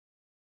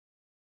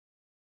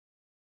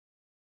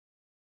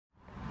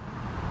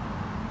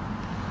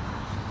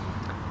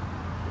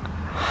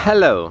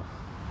Hello.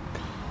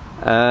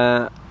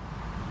 Uh,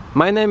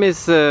 my name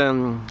is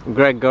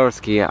Greg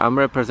Gorski. I'm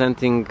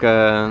representing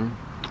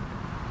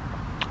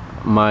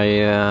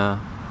my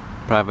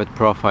private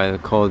profile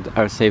called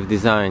Safe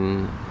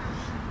Design,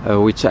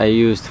 which I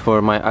used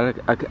for my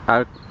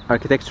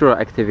architectural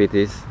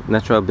activities,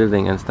 natural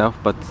building and stuff.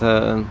 But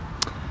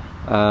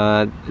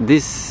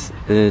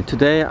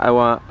today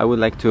I would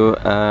like to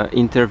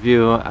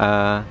interview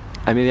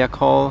Emilia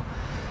Cole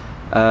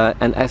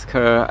and ask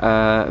her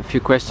a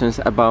few questions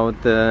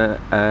about the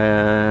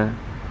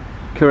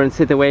current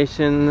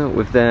situation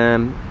with the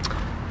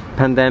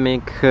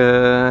pandemic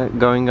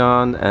going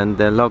on and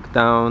the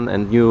lockdown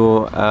and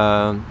new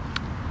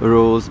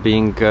rules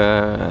being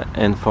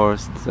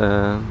enforced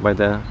by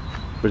the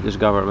British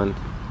government.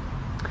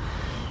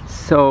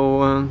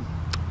 So,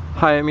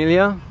 hi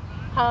Emilia.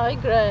 Hi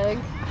Greg.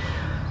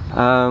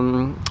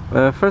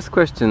 First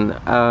question.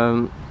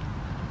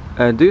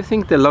 Do you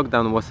think the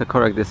lockdown was a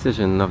correct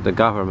decision of the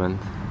government?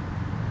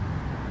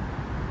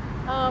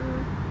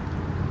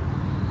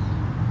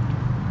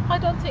 I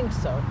don't think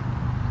so.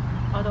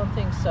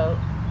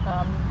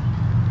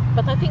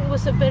 But I think it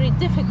was a very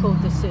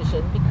difficult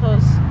decision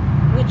because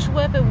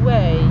whichever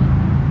way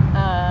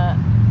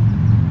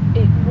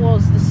it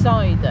was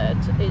decided,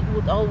 it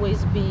would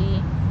always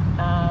be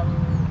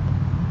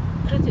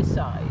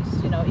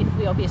criticized. You know, if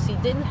we obviously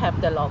didn't have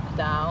the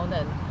lockdown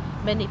and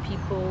many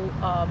people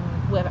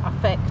were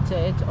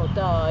affected or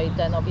died,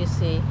 then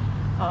obviously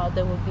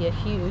there would be a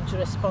huge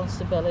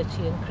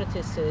responsibility and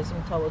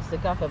criticism towards the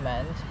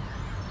government.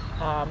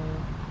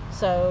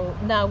 So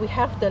now we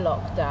have the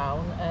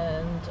lockdown,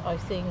 and I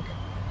think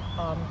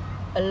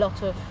a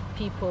lot of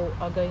people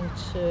are going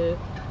to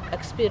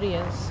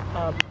experience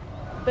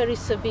very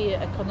severe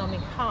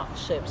economic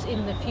hardships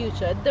in the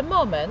future. At the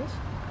moment,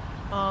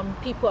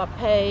 people are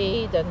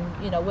paid, and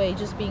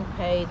wages being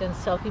paid, and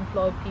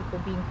self-employed people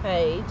being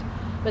paid,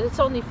 but it's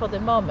only for the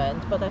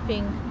moment. But I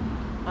think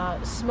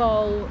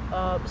small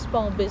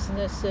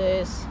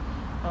businesses,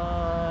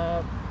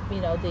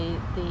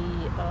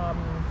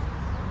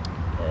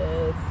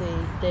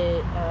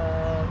 the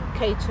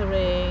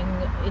catering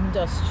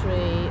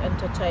industry,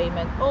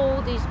 entertainment,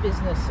 all these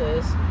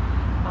businesses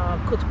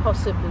could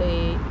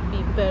possibly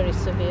be very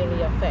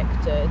severely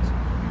affected,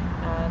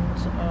 and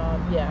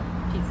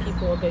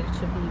people are going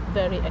to be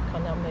very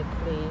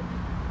economically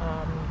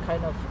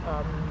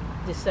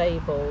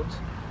disabled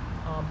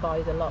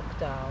by the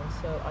lockdown.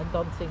 So I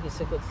don't think it's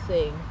a good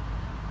thing,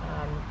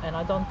 and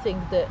I don't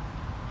think that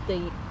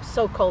the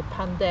so-called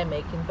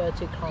pandemic,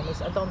 inverted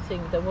commas, I don't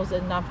think there was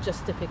enough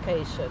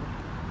justification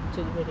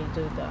to really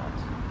do that.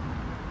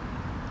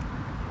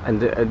 And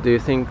do you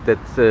think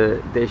that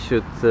they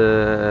should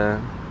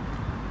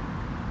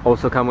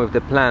also come with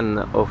the plan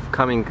of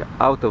coming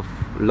out of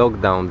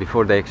lockdown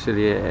before they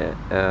actually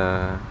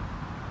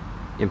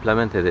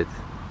implemented it?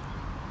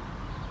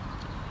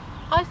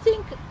 I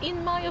think,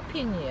 in my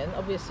opinion,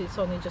 obviously it's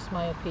only just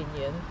my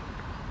opinion,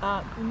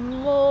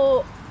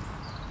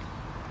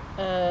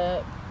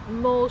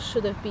 more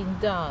should have been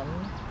done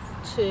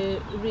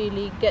to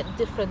really get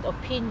different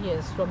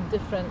opinions from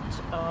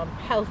different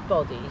health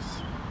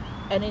bodies,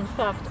 and in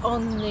fact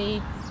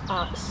only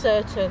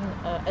certain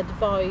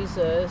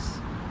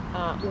advisors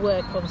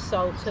were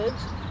consulted,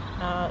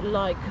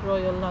 like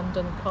Royal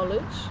London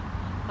College,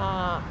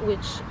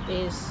 which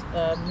is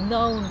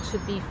known to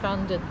be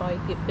funded by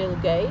Bill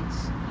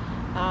Gates.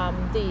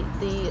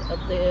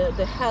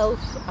 The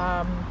health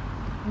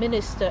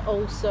minister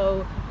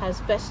also has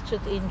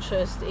vested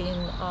interest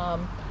in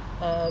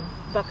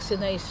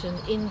vaccination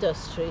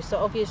industry. So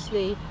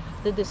obviously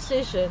the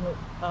decision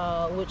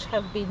which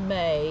have been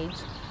made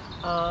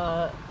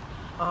are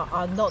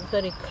not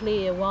very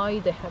clear why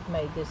they have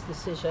made these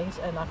decisions,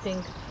 and I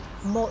think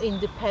more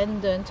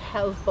independent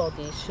health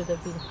bodies should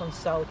have been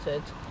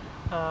consulted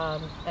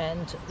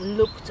and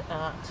looked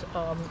at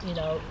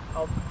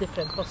of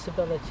different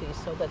possibilities.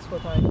 So that's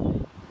what I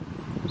think.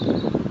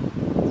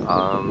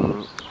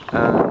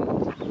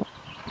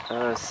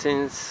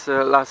 Since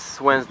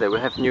last Wednesday we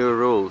have new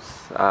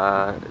rules.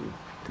 Are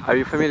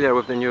you familiar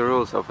with the new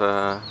rules of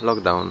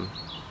lockdown?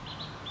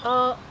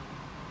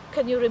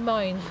 Can you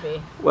remind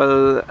me?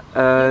 Well,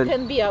 you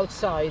can be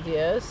outside,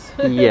 yes?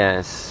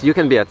 Yes, you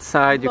can be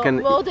outside. You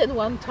can more than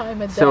one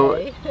time a day.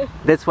 So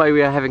that's why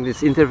we are having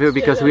this interview,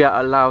 because we are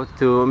allowed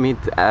to meet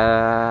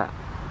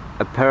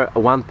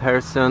one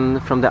person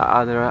from the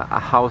other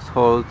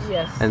household.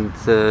 Yes. And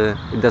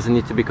it doesn't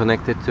need to be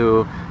connected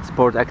to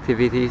sport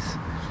activities.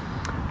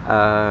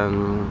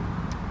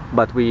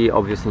 But we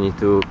obviously need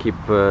to keep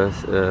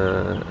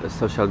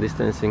social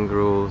distancing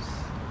rules,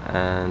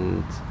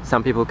 and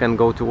some people can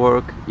go to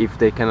work if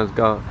they cannot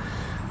go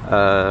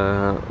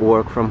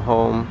work from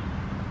home.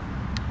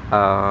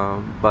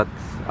 But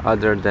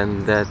other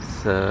than that,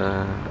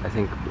 I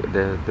think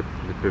the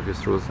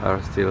previous rules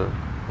are still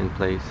in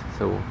place.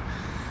 So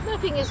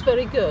nothing is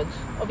very good.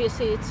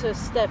 Obviously, it's a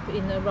step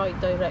in the right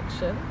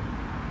direction.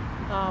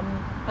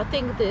 I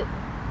think that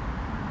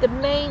the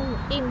main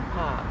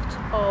impact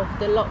of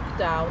the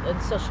lockdown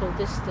and social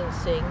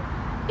distancing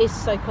is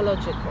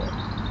psychological.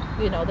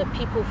 You know, that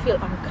people feel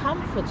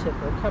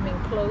uncomfortable coming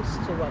close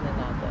to one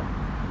another.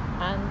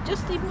 And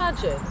just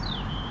imagine,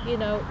 you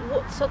know,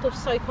 what sort of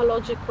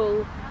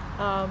psychological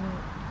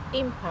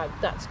impact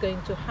that's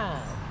going to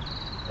have.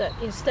 That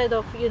instead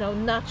of, you know,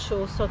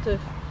 natural sort of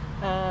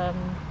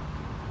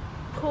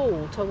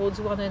pull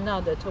towards one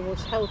another,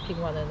 towards helping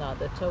one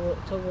another,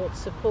 towards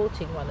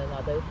supporting one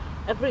another,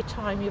 every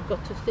time you've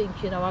got to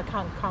think, you know, I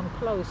can't come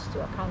close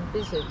to, I can't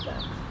visit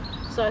them.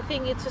 So I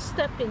think it's a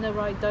step in the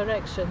right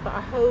direction, but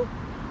I hope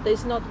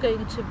there's not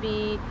going to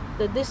be,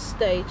 that this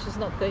stage is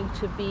not going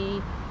to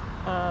be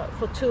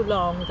for too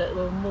long, that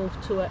we'll move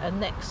to a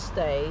next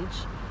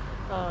stage.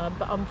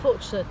 But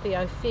unfortunately,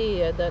 I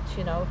fear that,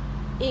 you know,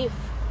 if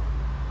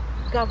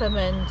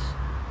government,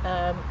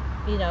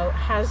 you know,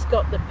 has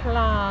got the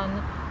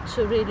plan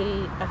to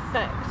really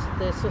affect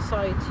the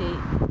society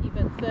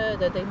even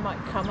further, they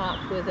might come up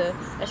with a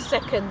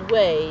second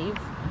wave,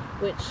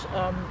 which,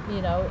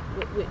 you know,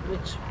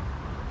 which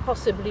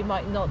possibly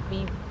might not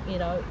be, you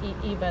know,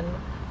 even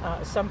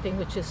something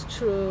which is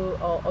true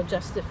or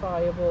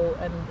justifiable,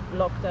 and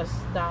locked us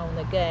down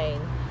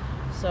again.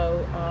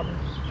 So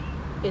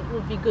it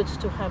would be good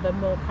to have a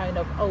more kind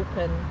of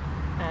open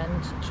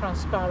and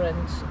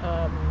transparent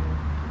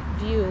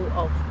view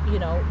of, you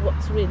know,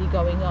 what's really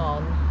going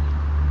on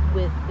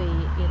with the,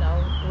 you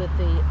know, with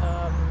the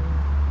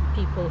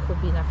people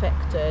who've been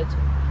affected.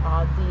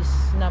 Are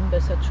these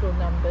numbers are true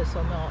numbers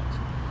or not?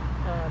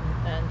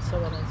 And so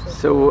on and so forth.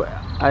 So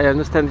I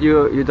understand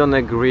you don't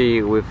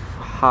agree with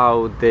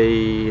how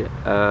they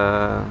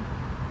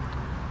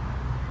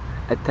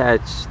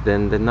attach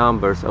then the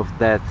numbers of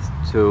deaths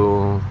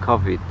to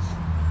COVID.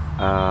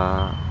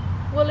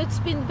 Well, it's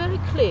been very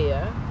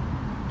clear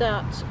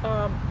that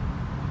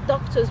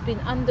doctors been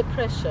under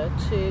pressure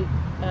to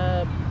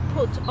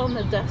put on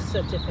a death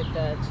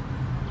certificate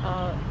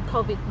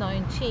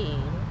COVID-19,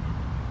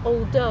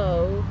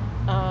 although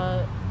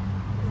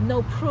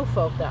no proof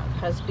of that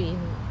has been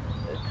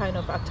kind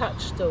of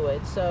attached to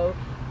it. So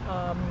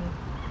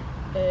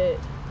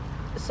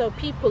so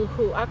people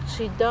who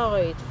actually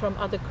died from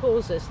other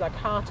causes like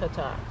heart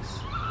attacks,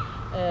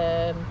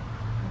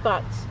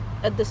 but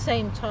at the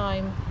same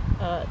time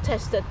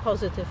tested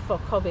positive for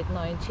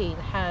COVID-19,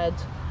 had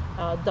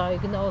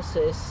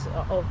diagnosis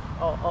of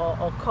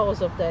or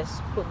cause of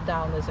death put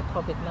down as a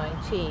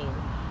COVID-19.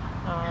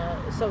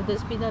 So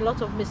there's been a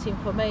lot of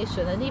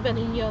misinformation, and even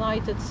in the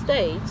United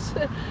States,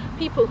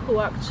 people who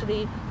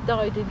actually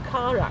died in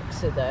car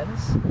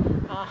accidents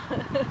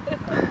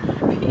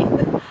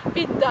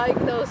been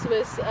diagnosed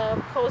with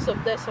cause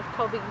of death of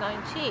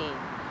COVID-19.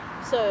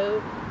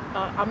 So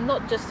I'm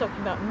not just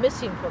talking about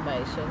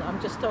misinformation. I'm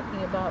just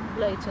talking about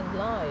blatant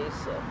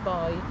lies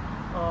by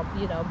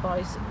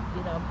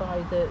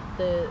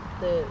the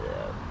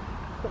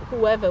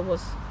whoever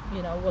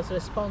was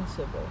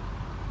responsible.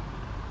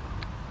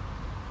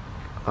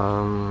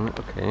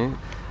 Okay.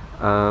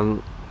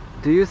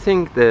 Do you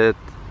think that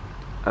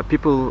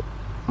people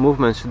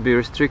movement should be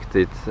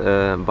restricted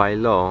by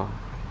law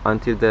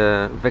until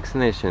the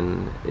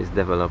vaccination is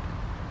developed?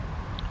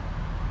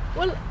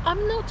 Well,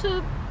 I'm not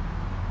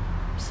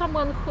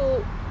someone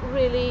who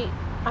really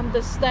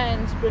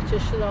understands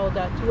British law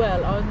that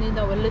well. I only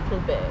know a little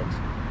bit.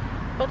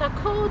 But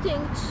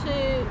according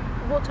to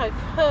what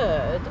I've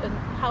heard and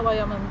how I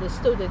am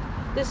understood it,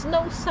 there's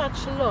no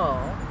such law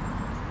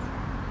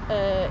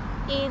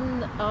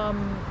in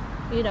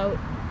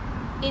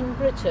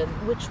Britain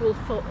which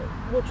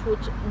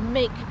would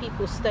make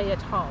people stay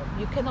at home.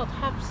 You cannot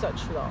have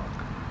such law.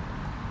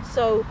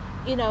 So,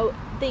 you know,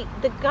 the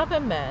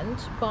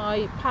government,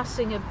 by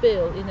passing a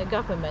bill in a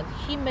government,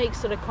 he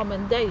makes a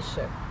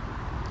recommendation.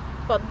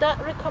 But that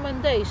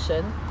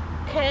recommendation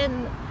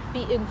can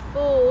be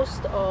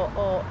enforced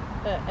or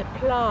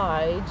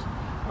applied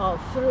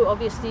through,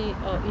 obviously,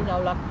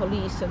 like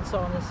police and so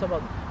on and so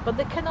on. But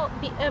there cannot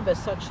be ever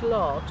such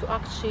law to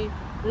actually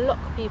lock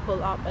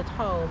people up at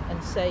home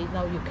and say,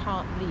 no, you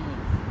can't leave.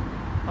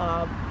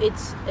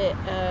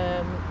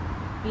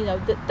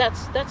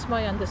 That's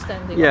my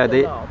understanding of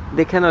the law.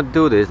 They cannot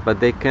do this, but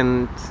they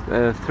can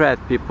threat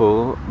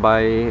people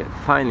by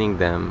fining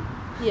them.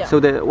 Yeah. So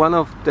one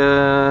of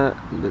the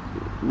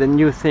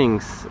new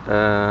things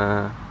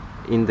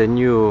in the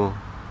new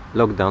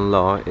lockdown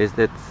law is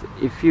that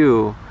if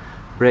you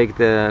break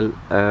the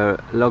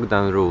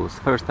lockdown rules,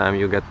 first time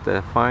you get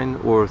a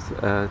fine worth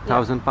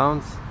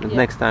 £1,000. The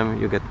next time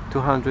you get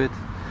 200.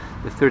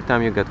 The third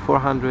time you get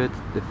 400.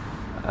 The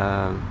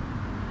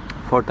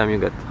fourth time you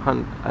get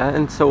 100,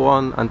 and so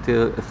on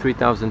until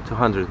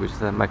 3,200, which is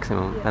the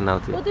maximum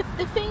penalty. Well,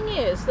 the thing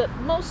is that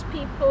most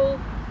people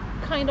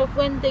kind of,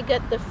 when they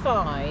get the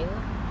fine,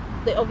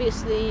 they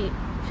obviously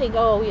think,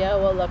 oh yeah,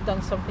 well, I've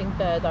done something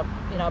bad, I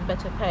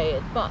better pay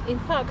it. But in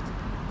fact,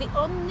 the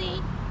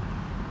only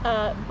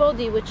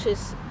body which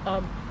is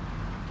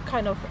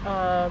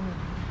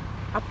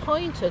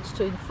appointed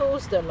to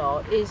enforce the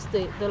law is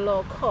the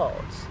law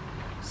courts.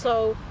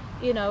 So,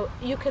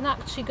 you can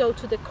actually go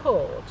to the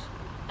court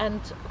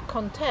and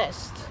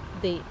contest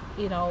the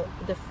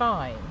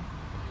fine.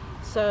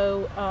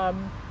 So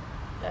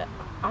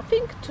I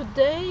think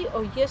today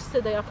or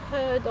yesterday I've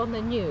heard on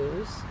the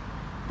news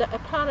that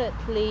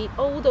apparently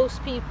all those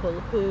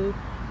people who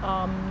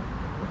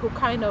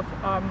kind of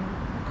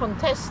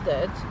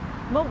contested,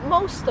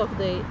 most of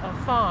the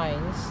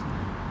fines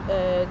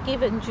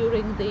given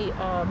during the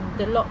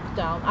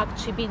lockdown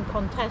actually been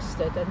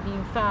contested and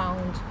been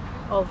found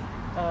of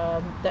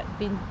that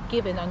been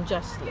given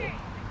unjustly.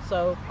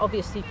 So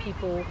obviously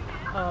people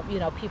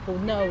people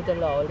know the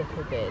law a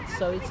little bit,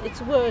 so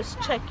it's worth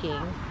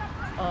checking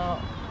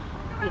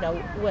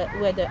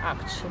whether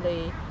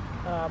actually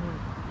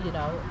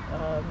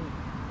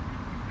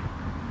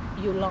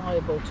you're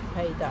liable to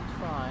pay that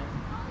fine.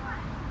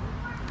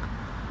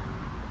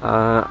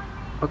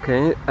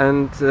 Okay,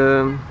 and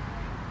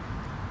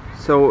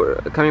so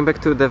coming back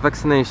to the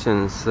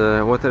vaccinations,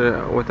 what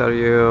are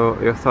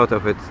your thought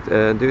of it?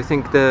 Do you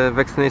think the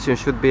vaccination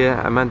should be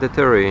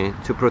mandatory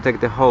to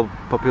protect the whole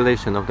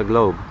population of the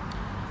globe?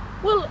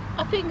 Well,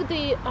 I think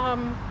the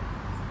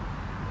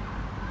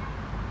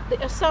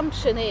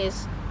assumption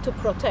is to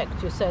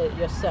protect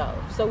yourself.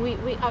 So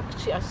we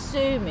actually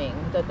assuming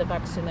that the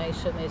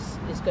vaccination is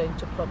going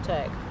to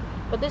protect,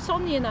 but it's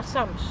only an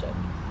assumption.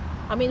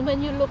 I mean,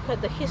 when you look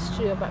at the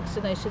history of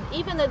vaccination,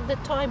 even at the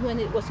time when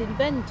it was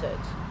invented,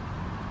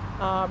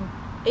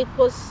 it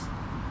was,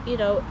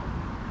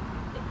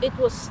 it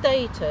was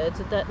stated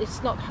that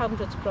it's not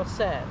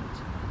 100%,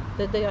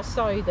 that there are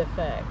side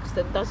effects,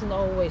 that doesn't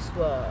always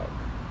work,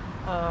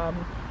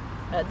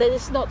 that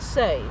it's not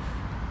safe.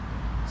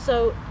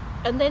 So,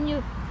 and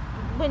then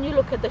when you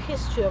look at the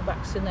history of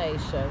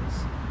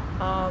vaccinations,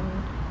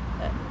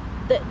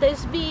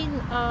 there's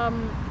been,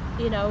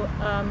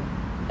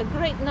 a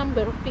great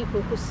number of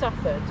people who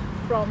suffered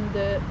from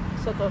the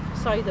sort of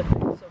side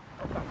effects of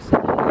vaccination.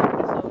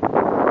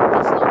 So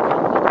it's not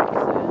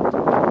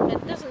 100%.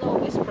 It doesn't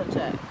always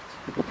protect.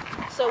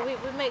 So we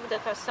make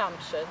that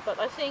assumption. But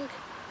I think,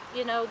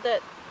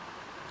 that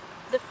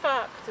the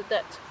fact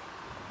that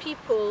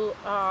people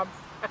are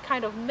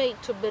kind of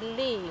made to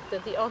believe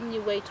that the only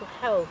way to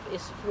health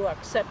is through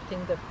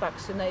accepting the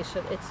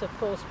vaccination, it's a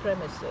false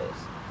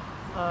premises.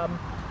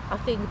 I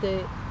think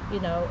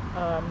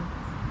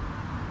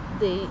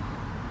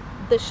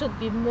there should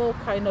be more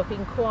kind of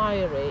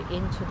inquiry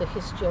into the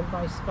history of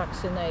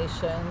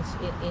vaccinations,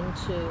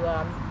 into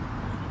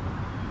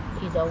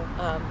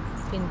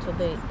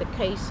the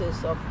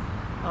cases of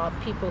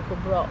people who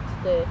brought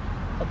the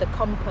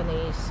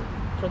companies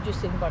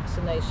producing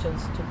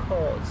vaccinations to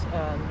court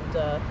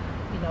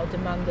and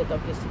demanded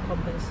obviously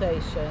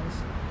compensations.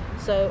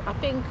 So I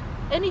think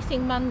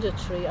anything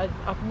mandatory,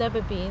 I've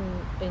never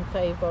been in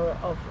favour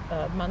of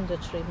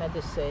mandatory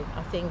medicine.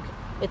 I think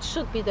it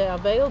should be there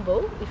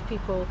available if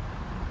people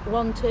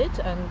want it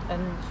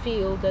and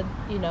feel that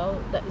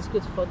that is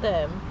good for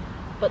them,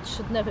 but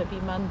should never be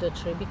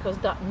mandatory, because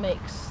that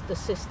makes the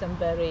system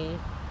very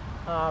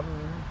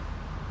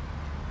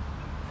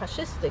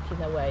fascistic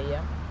in a way.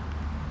 Yeah.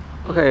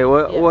 Okay,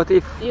 what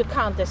if you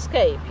can't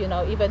escape?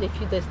 Even if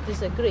you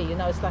disagree,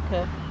 it's like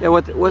a. Yeah.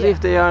 What if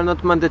they are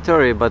not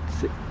mandatory, but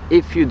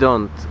if you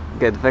don't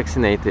get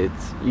vaccinated,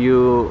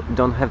 you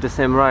don't have the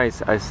same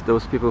rights as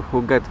those people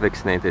who get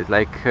vaccinated.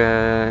 Like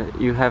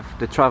you have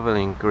the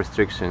traveling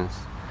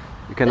restrictions.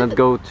 You cannot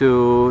go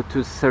to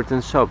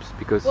certain shops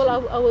because. Well,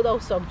 I would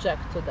also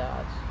object to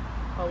that.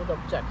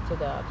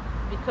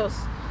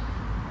 Because,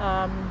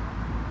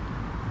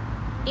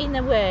 in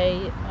a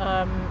way,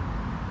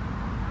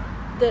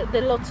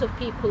 there are lots of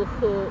people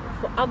who,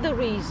 for other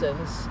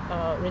reasons,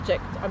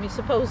 reject. I mean,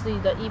 supposedly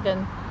that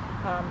even.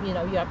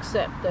 You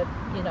accept that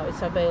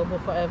it's available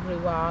for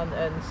everyone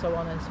and so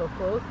on and so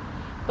forth,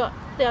 but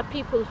there are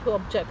people who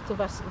object to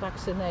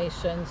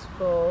vaccinations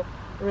for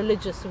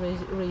religious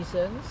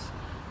reasons,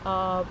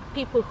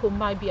 people who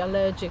might be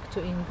allergic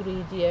to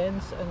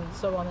ingredients and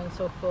so on and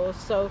so forth.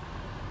 So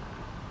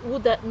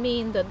would that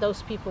mean that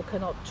those people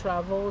cannot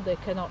travel, they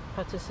cannot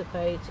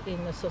participate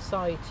in the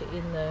society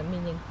in a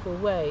meaningful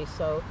way?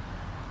 So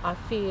I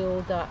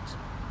feel that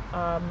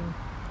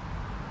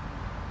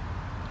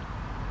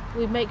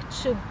we make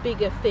too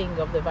big a thing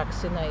of the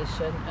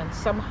vaccination, and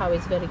somehow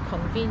it's very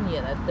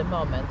convenient at the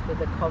moment with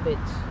the COVID,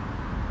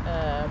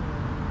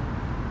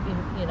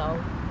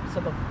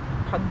 sort of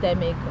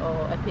pandemic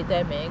or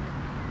epidemic,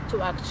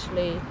 to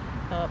actually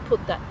put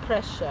that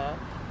pressure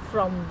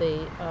from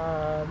the,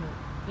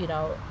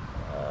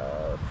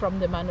 from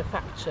the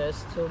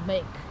manufacturers to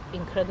make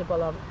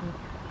incredible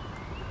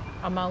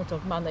amount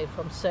of money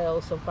from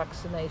sales of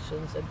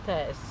vaccinations and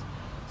tests.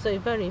 So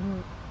very,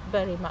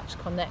 very much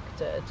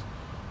connected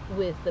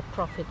with the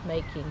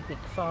profit-making big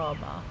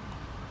pharma.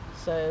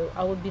 So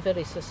I would be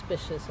very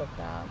suspicious of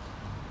that.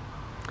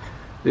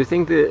 Do you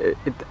think that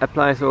it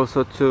applies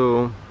also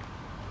to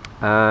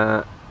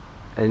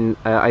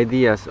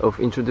ideas of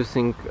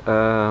introducing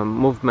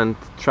movement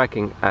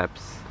tracking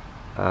apps?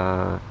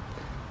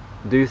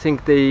 Do you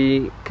think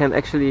they can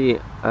actually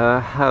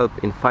help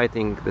in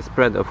fighting the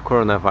spread of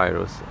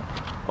coronavirus,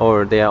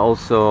 or they are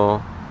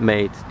also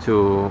made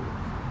to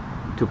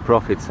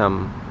profit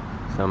some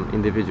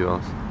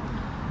individuals?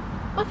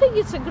 I think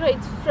it's a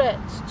great threat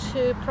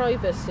to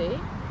privacy.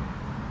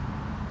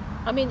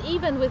 I mean,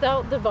 even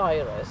without the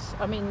virus,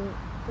 I mean,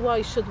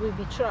 why should we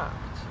be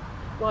tracked?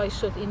 Why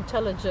should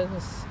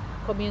intelligence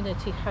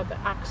community have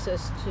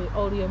access to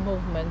all your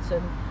movements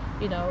and,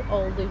 you know,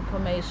 all the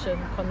information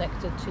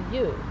connected to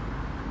you?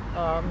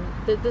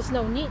 There's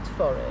no need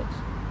for it.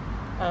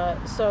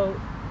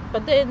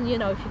 But then, you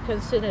know, if you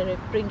consider it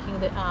bringing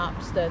the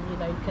apps, then, you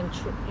know, you can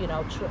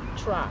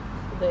track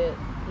the,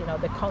 you know,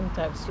 the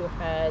contacts you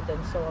had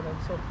and so on and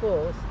so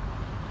forth.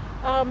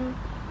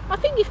 I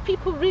think if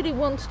people really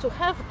want to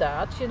have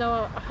that, you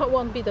know, I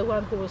won't be the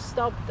one who will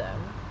stop them,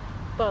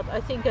 but I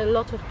think a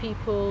lot of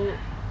people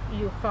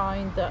you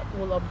find that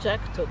will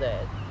object to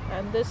that,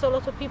 and there's a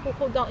lot of people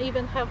who don't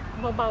even have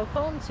mobile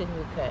phones in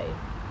UK.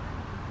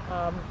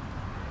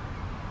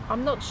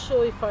 I'm not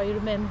sure if I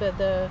remember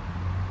the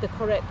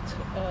correct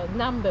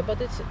number, but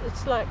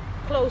it's like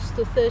close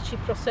to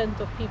 30%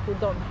 of people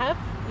don't have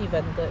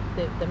even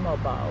the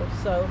mobile.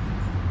 So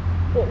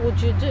what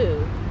would you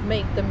do?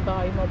 Make them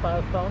buy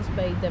mobile phones?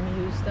 Make them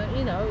use them?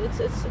 You know, it's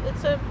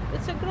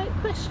a great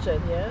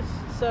question. Yes.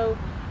 So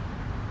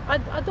I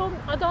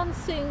don't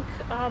think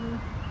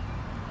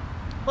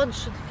one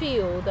should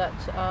feel that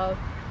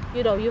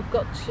you know, you've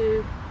got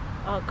to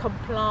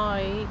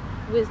comply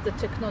with the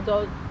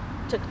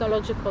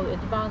technological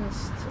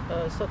advanced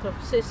sort of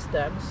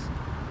systems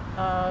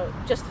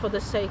just for the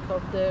sake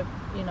of the,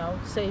 you know,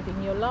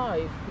 saving your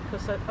life,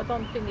 because I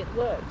don't think it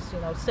works.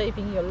 You know,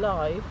 saving your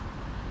life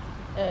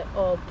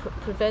or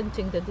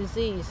preventing the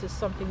disease is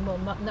something more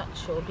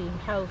natural. Being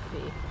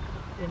healthy,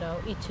 you know,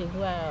 eating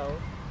well,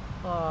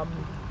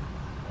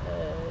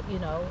 you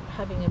know,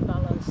 having a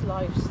balanced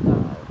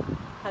lifestyle,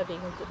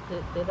 having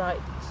the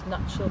right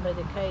natural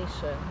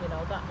medication, you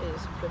know, that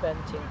is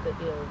preventing the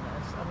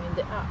illness. I mean,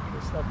 the app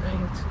is not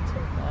going to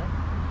do that.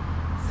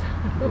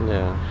 So.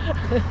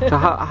 Yeah. So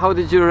how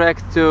did you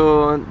react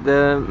to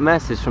the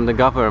message from the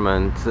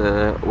government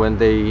when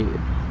they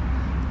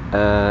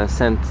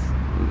sent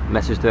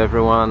message to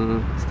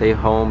everyone: stay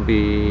home,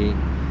 be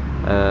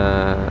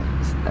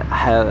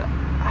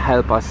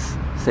help us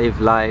save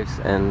lives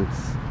and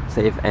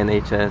save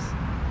NHS?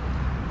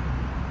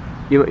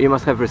 You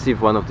must have received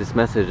one of these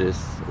messages.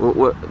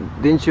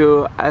 Didn't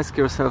you ask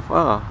yourself,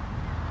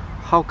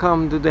 how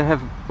come do they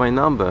have my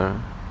number?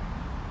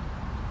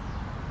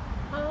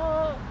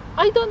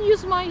 I don't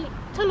use my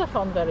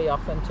telephone very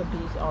often, to be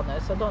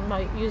honest. I don't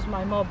use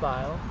my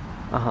mobile.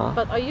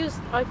 But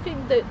I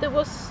think that there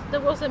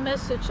was a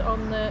message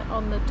on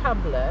the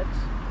tablet.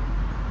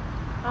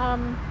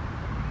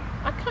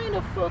 I kind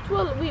of thought,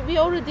 well, we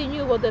already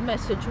knew what the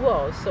message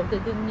was, so they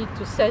didn't need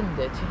to send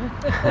it.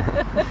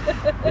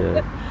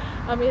 Yeah.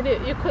 I mean,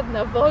 you couldn't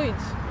avoid,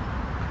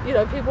 you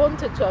know, if you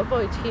wanted to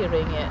avoid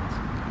hearing it.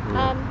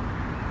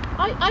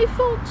 I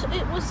thought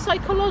it was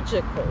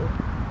psychological.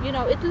 You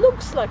know, it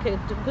looks like a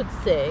good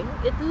thing.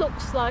 It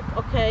looks like,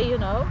 okay, you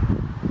know,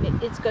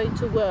 it's going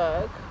to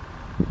work.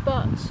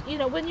 But, you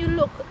know, when you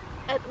look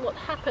at what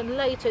happened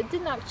later, it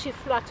didn't actually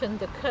flatten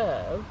the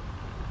curve.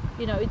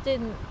 You know, it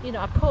didn't, you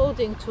know,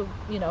 according to,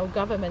 you know,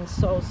 government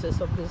sources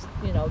of this,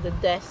 you know, the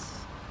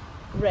death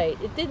rate,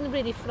 it didn't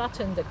really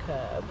flatten the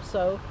curve.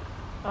 So,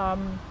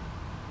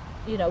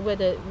 you know,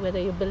 whether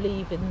you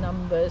believe in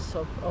numbers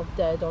of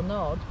dead or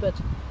not, but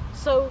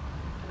so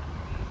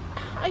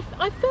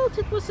I felt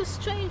it was a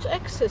strange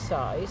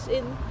exercise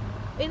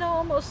in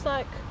almost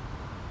like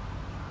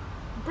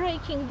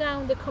breaking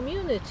down the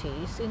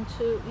communities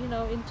into, you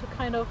know, into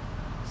kind of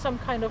some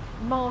kind of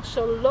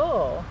martial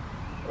law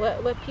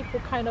where people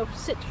kind of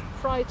sit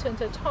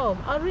frightened at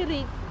home. I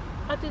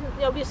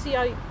didn't, obviously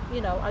I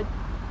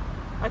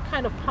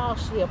kind of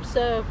partially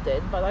observed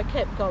it, but I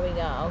kept going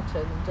out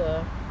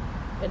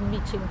and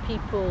meeting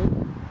people,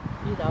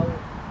 you know,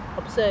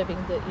 observing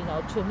the, you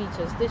know, 2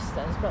 meters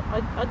distance, but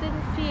I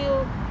didn't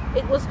feel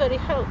it was very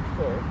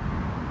helpful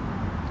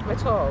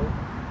at all.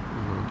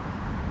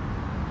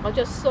 I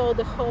just saw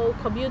the whole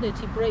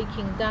community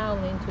breaking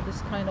down into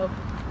this kind of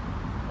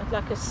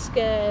like a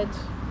scared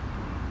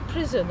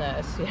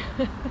prisoners,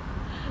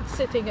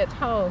 sitting at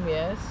home.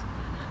 Yes.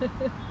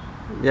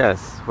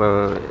 Yes.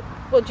 Well.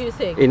 What do you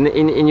think?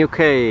 In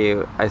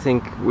UK, I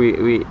think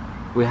we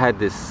had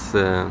this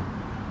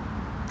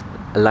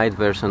light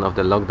version of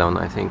the lockdown,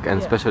 I think,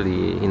 and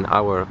especially in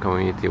our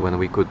community when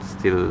we could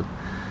still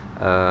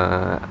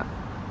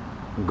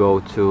go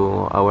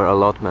to our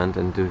allotment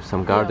and do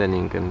some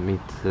gardening and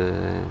meet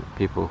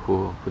people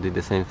who did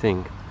the same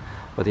thing.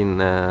 But in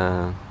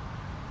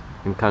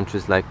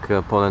countries like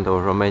Poland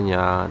or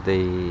Romania,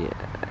 they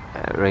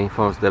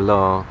reinforced the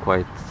law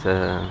quite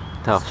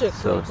tough,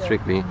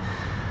 strictly,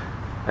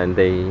 and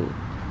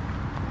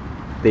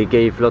they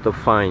gave a lot of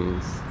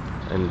fines,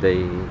 and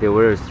they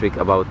were strict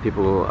about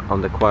people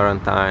on the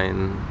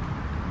quarantine,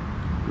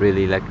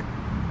 really like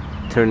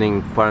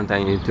turning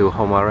quarantine into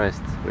home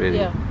arrest, really.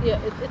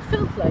 It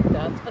felt like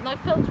that, and I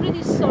felt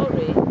really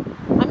sorry.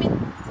 I mean,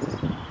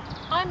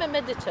 I'm a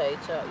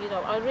meditator, you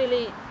know,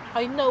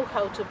 I know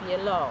how to be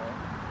alone.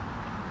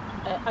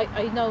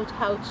 I know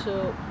how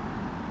to,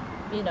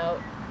 you know,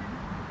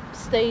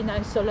 stay in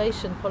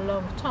isolation for a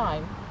long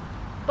time.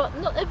 But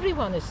not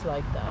everyone is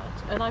like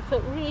that, and I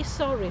felt really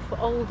sorry for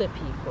older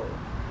people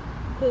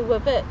who were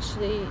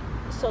virtually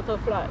sort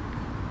of like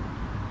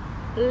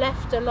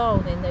left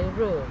alone in their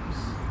rooms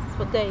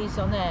for days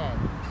on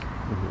end,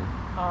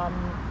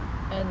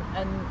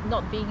 and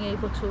not being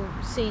able to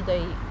see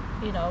their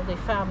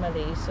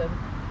families, and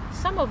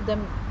some of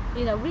them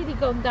really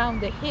gone down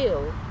the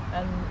hill,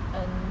 and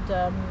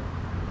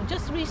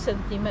just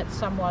recently met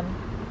someone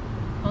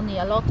on the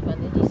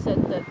allotment, and he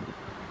said that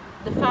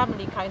the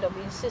family kind of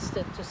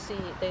insisted to see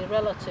their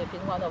relative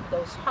in one of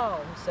those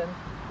homes, and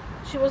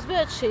she was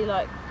virtually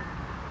like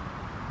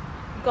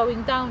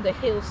going down the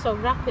hill so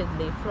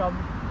rapidly from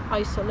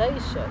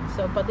isolation.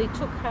 But they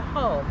took her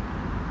home,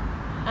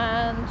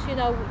 and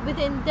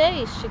within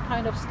days she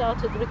kind of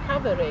started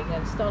recovering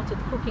and started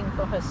cooking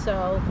for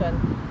herself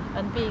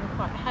and being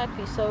quite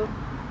happy. So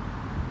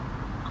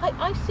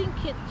I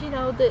think it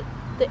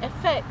the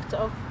effect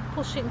of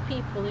pushing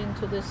people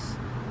into this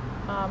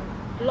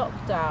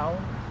lockdown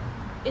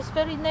is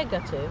very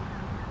negative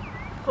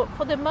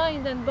for the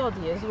mind and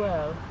body as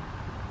well.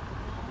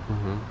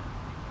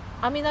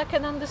 I mean, I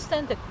can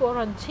understand the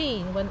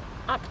quarantine when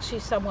actually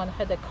someone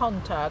had a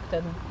contact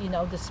and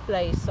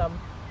display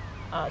some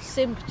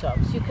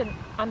symptoms. You can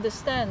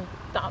understand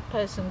that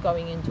person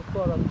going into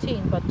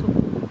quarantine, but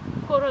to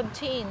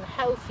quarantine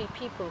healthy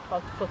people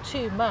for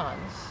 2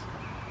 months,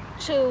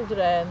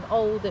 children,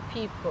 older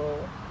people,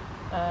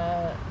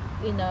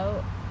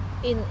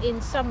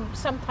 in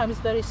sometimes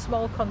very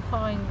small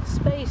confined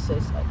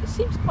spaces, it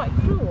seems quite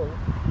cruel.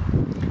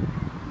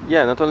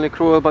 Yeah, not only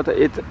cruel, but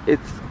it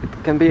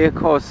can be a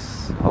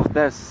cause of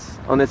death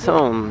on its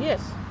own.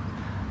 Yes.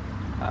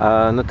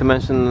 Not to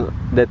mention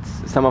that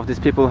some of these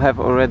people have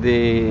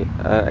already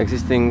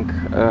existing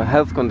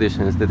health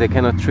conditions that they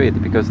cannot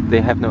treat because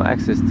they have no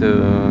access to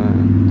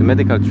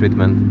medical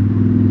treatment.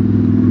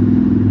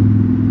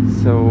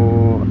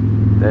 So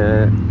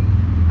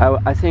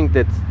I think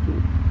that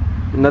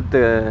not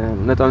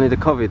only the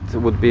COVID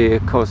would be a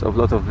cause of a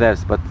lot of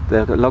deaths, but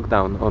the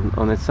lockdown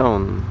on its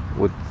own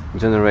would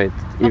generate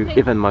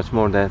even much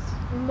more deaths.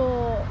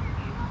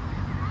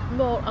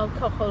 More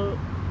alcohol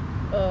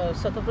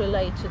sort of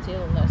related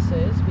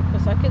illnesses,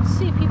 because I can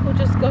see people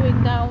just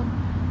going down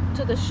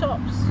to the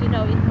shops, in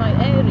my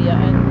area,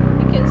 and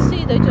you can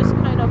see they just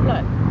kind of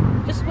like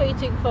just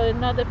waiting for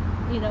another,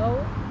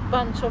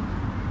 bunch of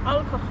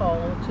alcohol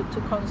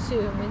to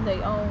consume on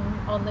their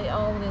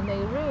own in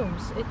their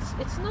rooms.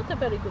 It's not a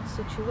very good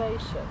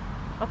situation.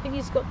 I think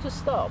it's got to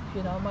stop.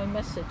 My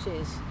message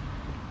is,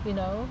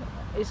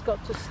 it's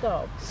got to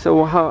stop.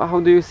 So how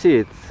do you see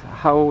it?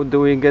 How do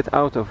we get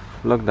out of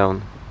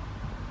lockdown?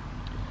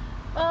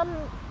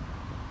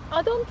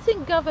 I don't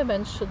think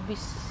government should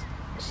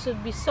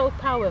be so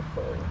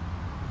powerful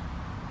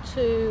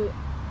to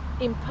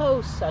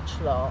impose such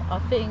law. I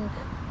think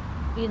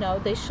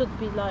they should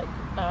be like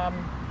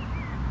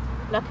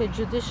a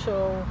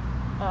judicial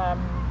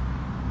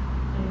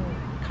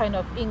kind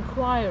of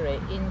inquiry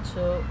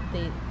into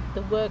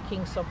the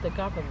workings of the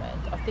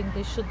government. I think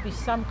there should be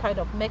some kind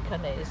of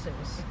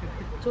mechanisms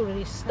to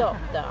really stop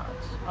that.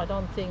 I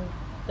don't think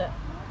that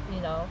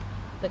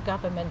the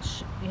government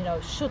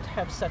should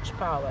have such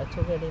power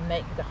to really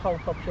make the whole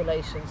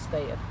population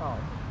stay at home.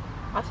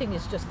 I think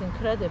it's just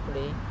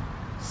incredibly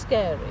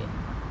scary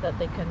that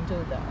they can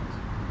do that.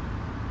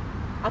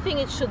 I think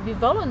it should be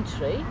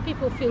voluntary.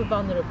 People feel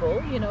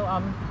vulnerable.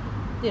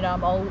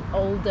 I'm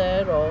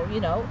older, or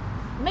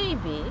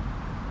maybe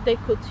they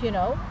could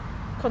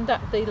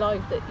conduct their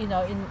life that in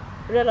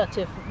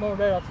more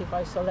relative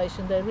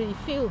isolation. They really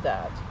feel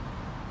that,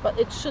 but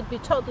it should be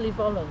totally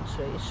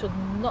voluntary. It should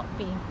not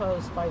be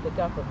imposed by the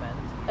government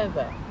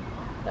ever.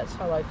 That's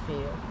how I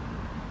feel.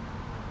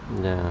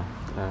 Yeah,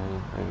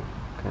 I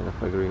kind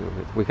of agree with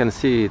it. We can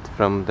see it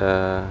from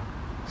the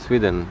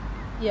Sweden.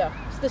 Yeah,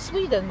 the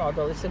Sweden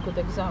model is a good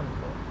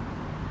example.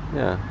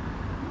 Yeah,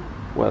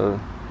 well,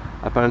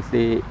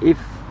 apparently if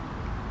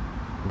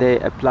they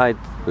applied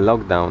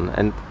lockdown,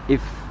 and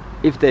if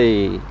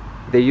they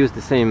use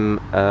the same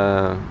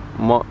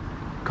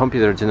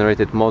computer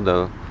generated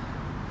model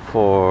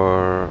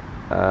for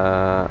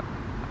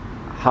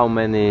how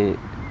many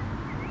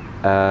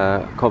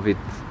COVID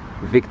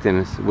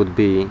victims would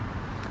be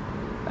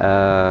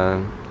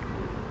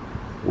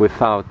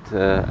without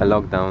a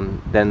lockdown,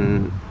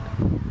 then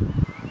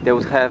they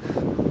would have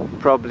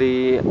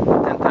probably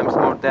 10 times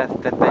more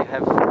death than they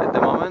have at the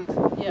moment.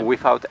 Yeah.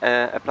 Without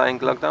applying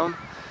lockdown.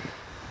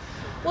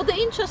 Well, the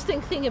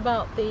interesting thing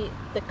about the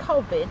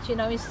COVID,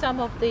 in some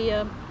of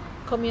the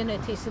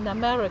communities in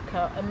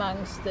America,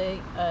 amongst the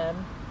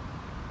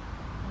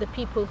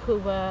people who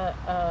were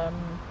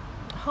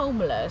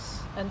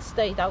homeless and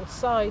stayed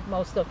outside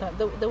most of the time,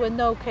 there were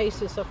no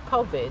cases of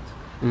COVID.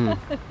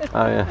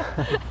 Oh yeah.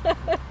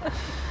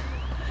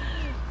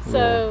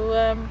 So,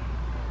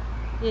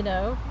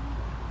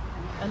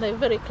 and they're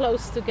very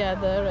close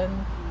together,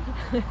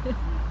 and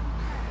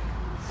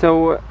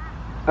So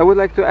I would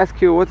like to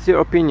ask you, what's your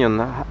opinion?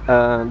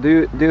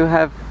 Do you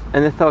have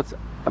any thoughts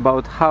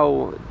about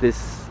how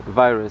this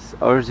virus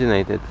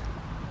originated?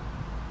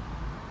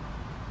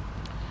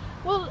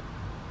 Well,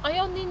 I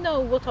only know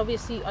what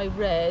obviously I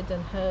read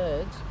and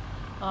heard,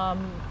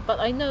 but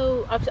I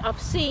know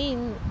I've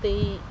seen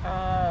the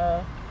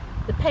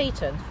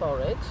patent for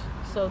it,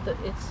 so that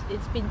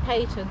it's been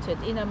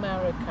patented in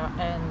America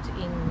and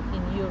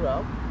in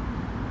Europe.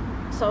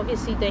 So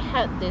obviously they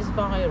had this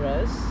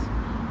virus.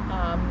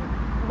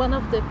 One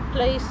of the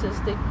places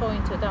they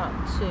pointed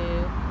out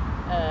to,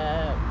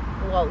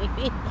 well,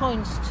 it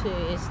points to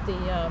is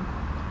the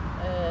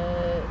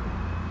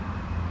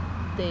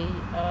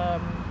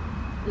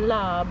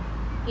lab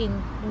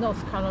in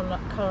North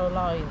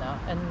Carolina,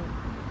 and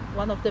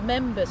one of the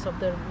members of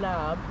the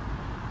lab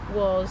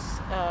was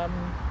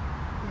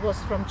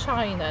from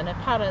China, and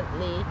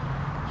apparently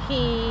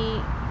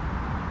he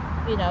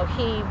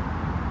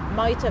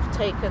might have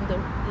taken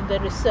the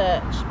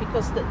research,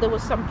 because there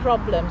was some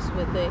problems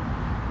with the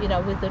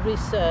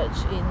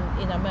research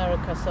in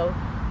America. So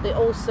they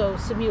also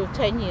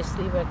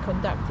simultaneously were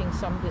conducting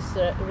some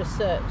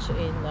research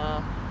in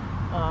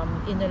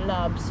the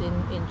labs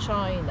in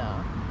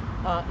China.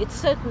 It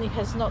certainly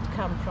has not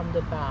come from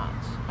the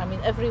bat. I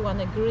mean, everyone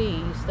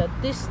agrees that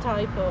this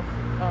type of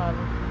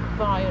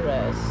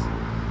virus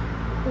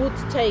would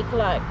take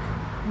like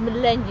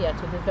millennia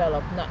to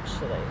develop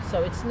naturally.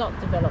 So it's not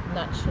developed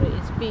naturally.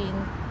 It's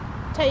been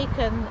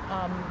taken,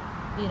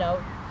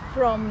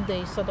 from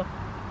the sort of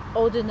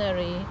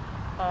ordinary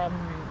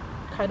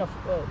kind of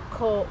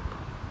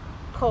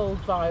cold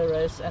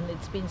virus, and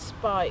it's been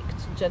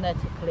spiked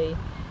genetically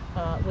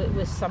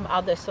with some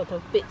other sort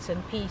of bits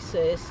and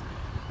pieces,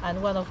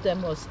 and one of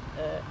them was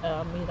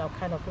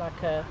kind of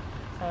like a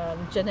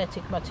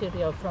genetic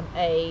material from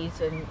AIDS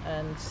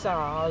and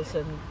SARS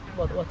and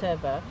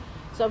whatever.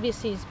 So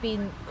obviously it's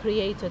been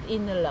created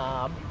in the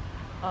lab,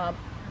 but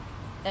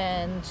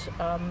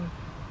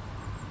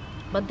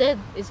then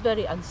it's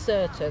very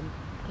uncertain,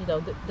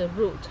 the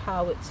route,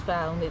 how it's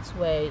found its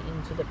way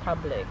into the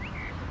public,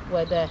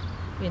 whether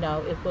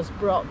it was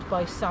brought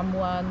by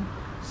someone,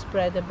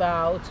 spread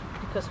about,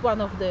 because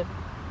one of the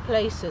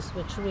places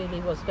which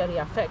really was very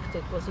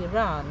affected was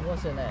Iran,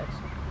 wasn't it?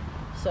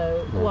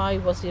 So why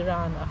was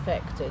Iran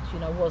affected?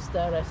 Was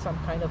there some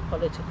kind of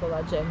political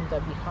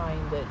agenda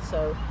behind it?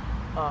 So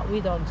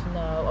we don't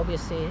know.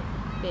 Obviously,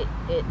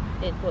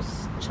 it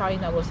was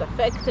China was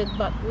affected,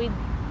 but we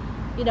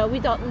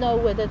don't know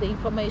whether the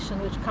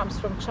information which comes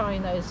from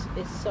China is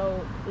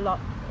so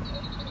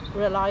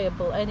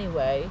reliable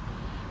anyway.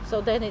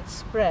 So then it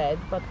spread,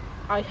 but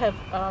I have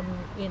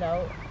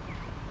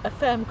a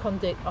firm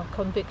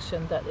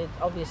conviction that it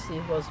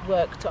obviously was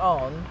worked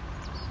on,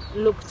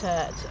 looked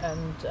at,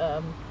 and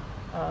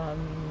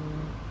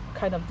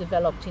kind of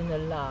developed in a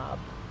lab.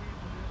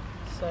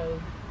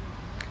 So,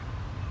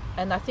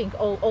 and I think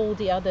all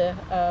the other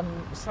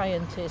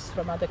scientists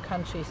from other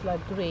countries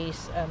like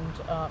Greece and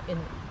in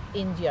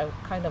India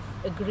kind of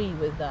agree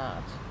with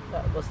that.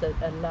 That was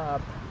a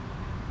lab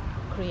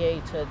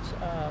created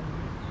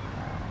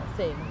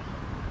thing.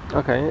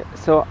 Okay,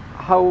 so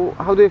how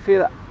do you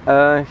feel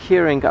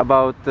hearing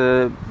about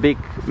big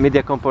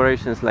media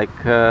corporations like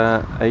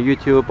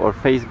YouTube or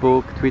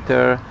Facebook,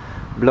 Twitter,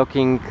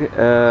 blocking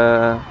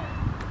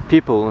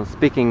people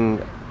speaking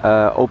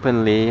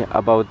openly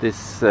about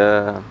this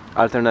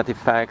alternative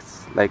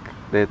facts, like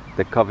the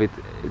COVID,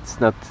 it's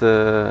not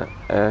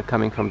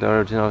coming from the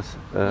original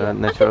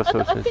natural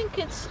sources? I think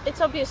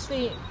it's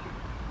obviously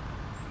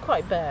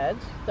quite bad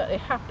that it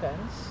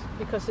happens,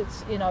 because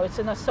it's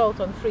an assault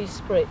on free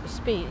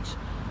speech.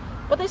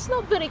 But it's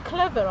not very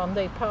clever on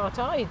their part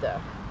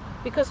either,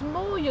 because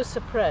more you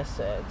suppress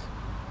it,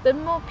 the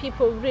more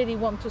people really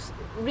want to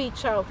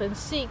reach out and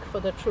seek for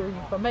the true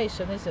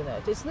information, isn't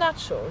it? It's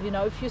natural,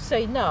 if you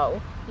say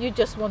no, you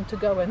just want to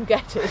go and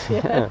get it.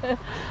 Yeah?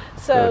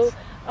 So,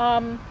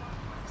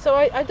 so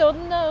I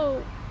don't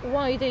know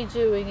why they're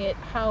doing it,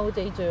 how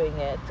they're doing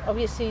it.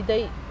 Obviously,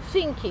 they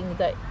thinking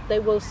that they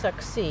will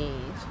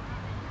succeed,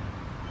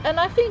 and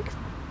I think,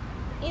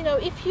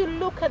 if you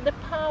look at the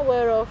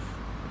power of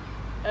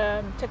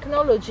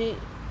technology,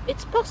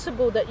 it's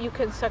possible that you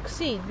can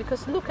succeed,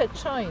 because look at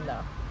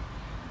China.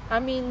 I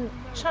mean,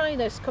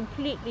 China is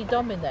completely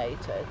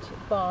dominated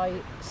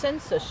by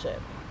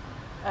censorship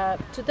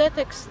to that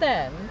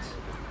extent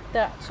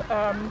that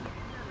I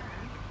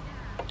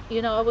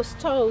was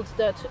told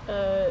that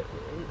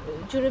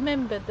do you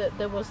remember that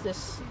there was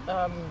this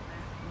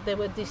there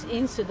were these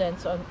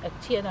incidents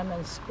at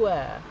Tiananmen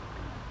Square?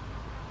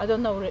 I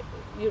don't know,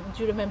 do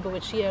you remember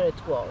which year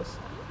it was?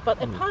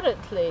 But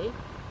apparently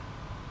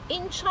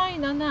in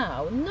China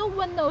now, no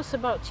one knows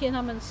about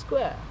Tiananmen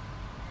Square.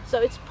 So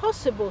it's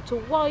possible to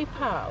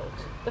wipe out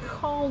the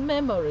whole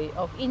memory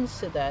of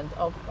incident,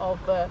 of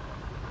the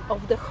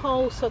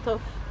whole sort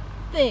of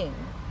thing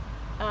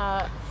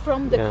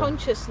from the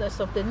consciousness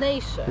of the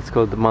nation. It's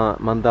called the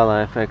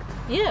Mandela effect.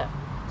 Yeah.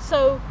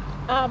 So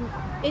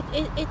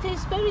it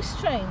is very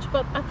strange,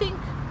 but I think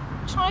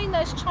China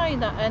is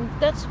China, and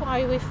that's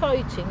why we're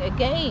fighting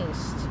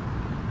against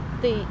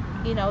the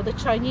the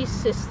Chinese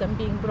system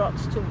being brought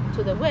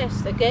to the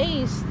West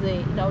against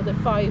the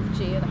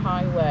 5G and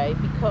highway,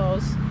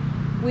 because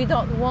we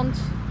don't want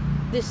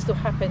this to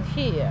happen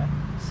here.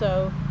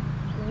 So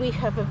we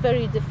have a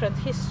very different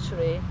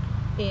history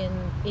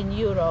in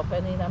Europe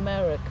and in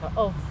America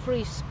of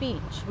free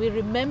speech. We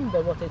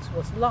remember what it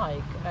was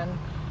like, and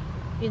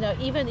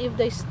even if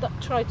they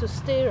try to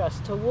steer us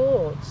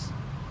towards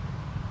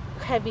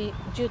heavy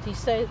duty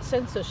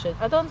censorship,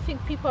 I don't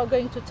think people are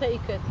going to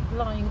take it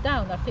lying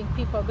down. I think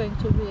people are going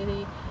to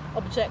really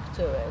object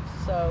to it.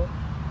 So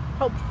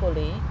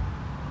hopefully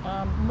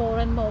more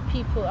and more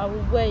people are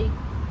awake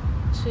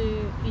to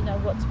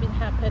what's been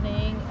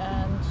happening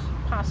and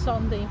pass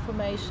on the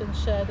information,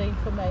 share the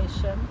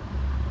information.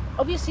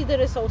 Obviously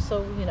there is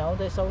also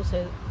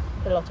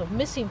a lot of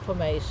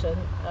misinformation,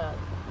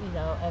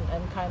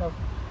 and kind of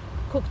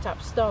cooked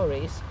up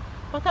stories.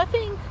 But I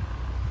think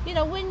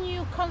when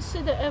you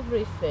consider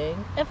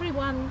everything,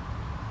 everyone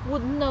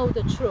would know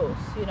the truth,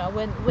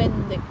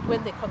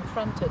 when they're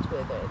confronted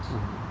with it.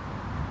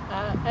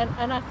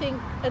 And I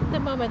think at the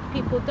moment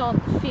people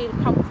don't feel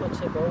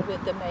comfortable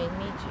with the main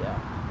media.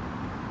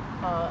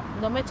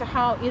 No matter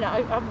how,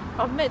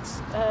 I've met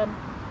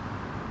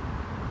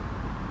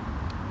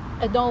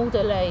an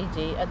older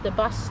lady at the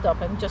bus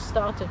stop and just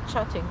started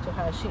chatting to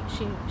her.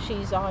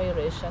 She's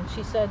Irish, and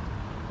she said,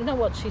 you know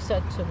what she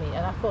said to me,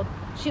 and I thought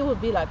she would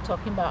be like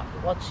talking about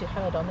what she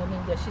heard on the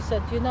media. She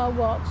said, you know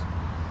what,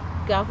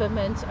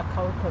 governments are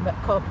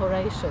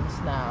corporations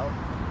now,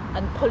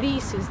 and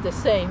police is the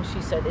same.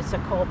 She said, it's a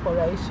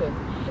corporation.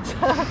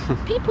 So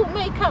people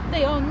make up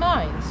their own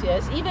minds,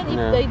 yes, even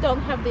if they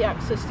don't have the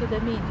access to the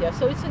media.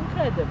 So it's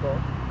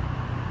incredible.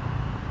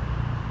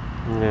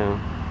 Yeah.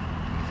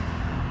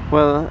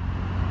 Well,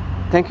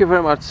 thank you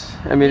very much,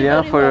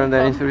 Emilia, for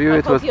the interview.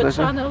 It was a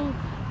pleasure. Channel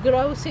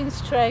grows in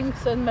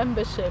strength and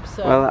membership.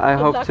 So well, I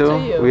hope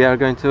to. We are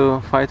going to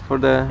fight for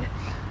the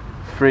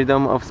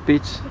freedom of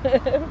speech,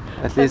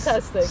 at least,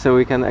 so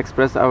we can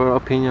express our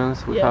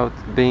opinions without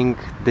being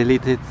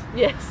deleted.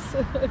 Yes.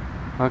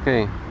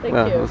 Okay. Thank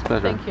well, you. it was a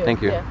pleasure. Thank you.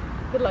 Thank you. Yeah.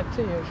 Good luck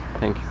to you.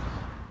 Thank you.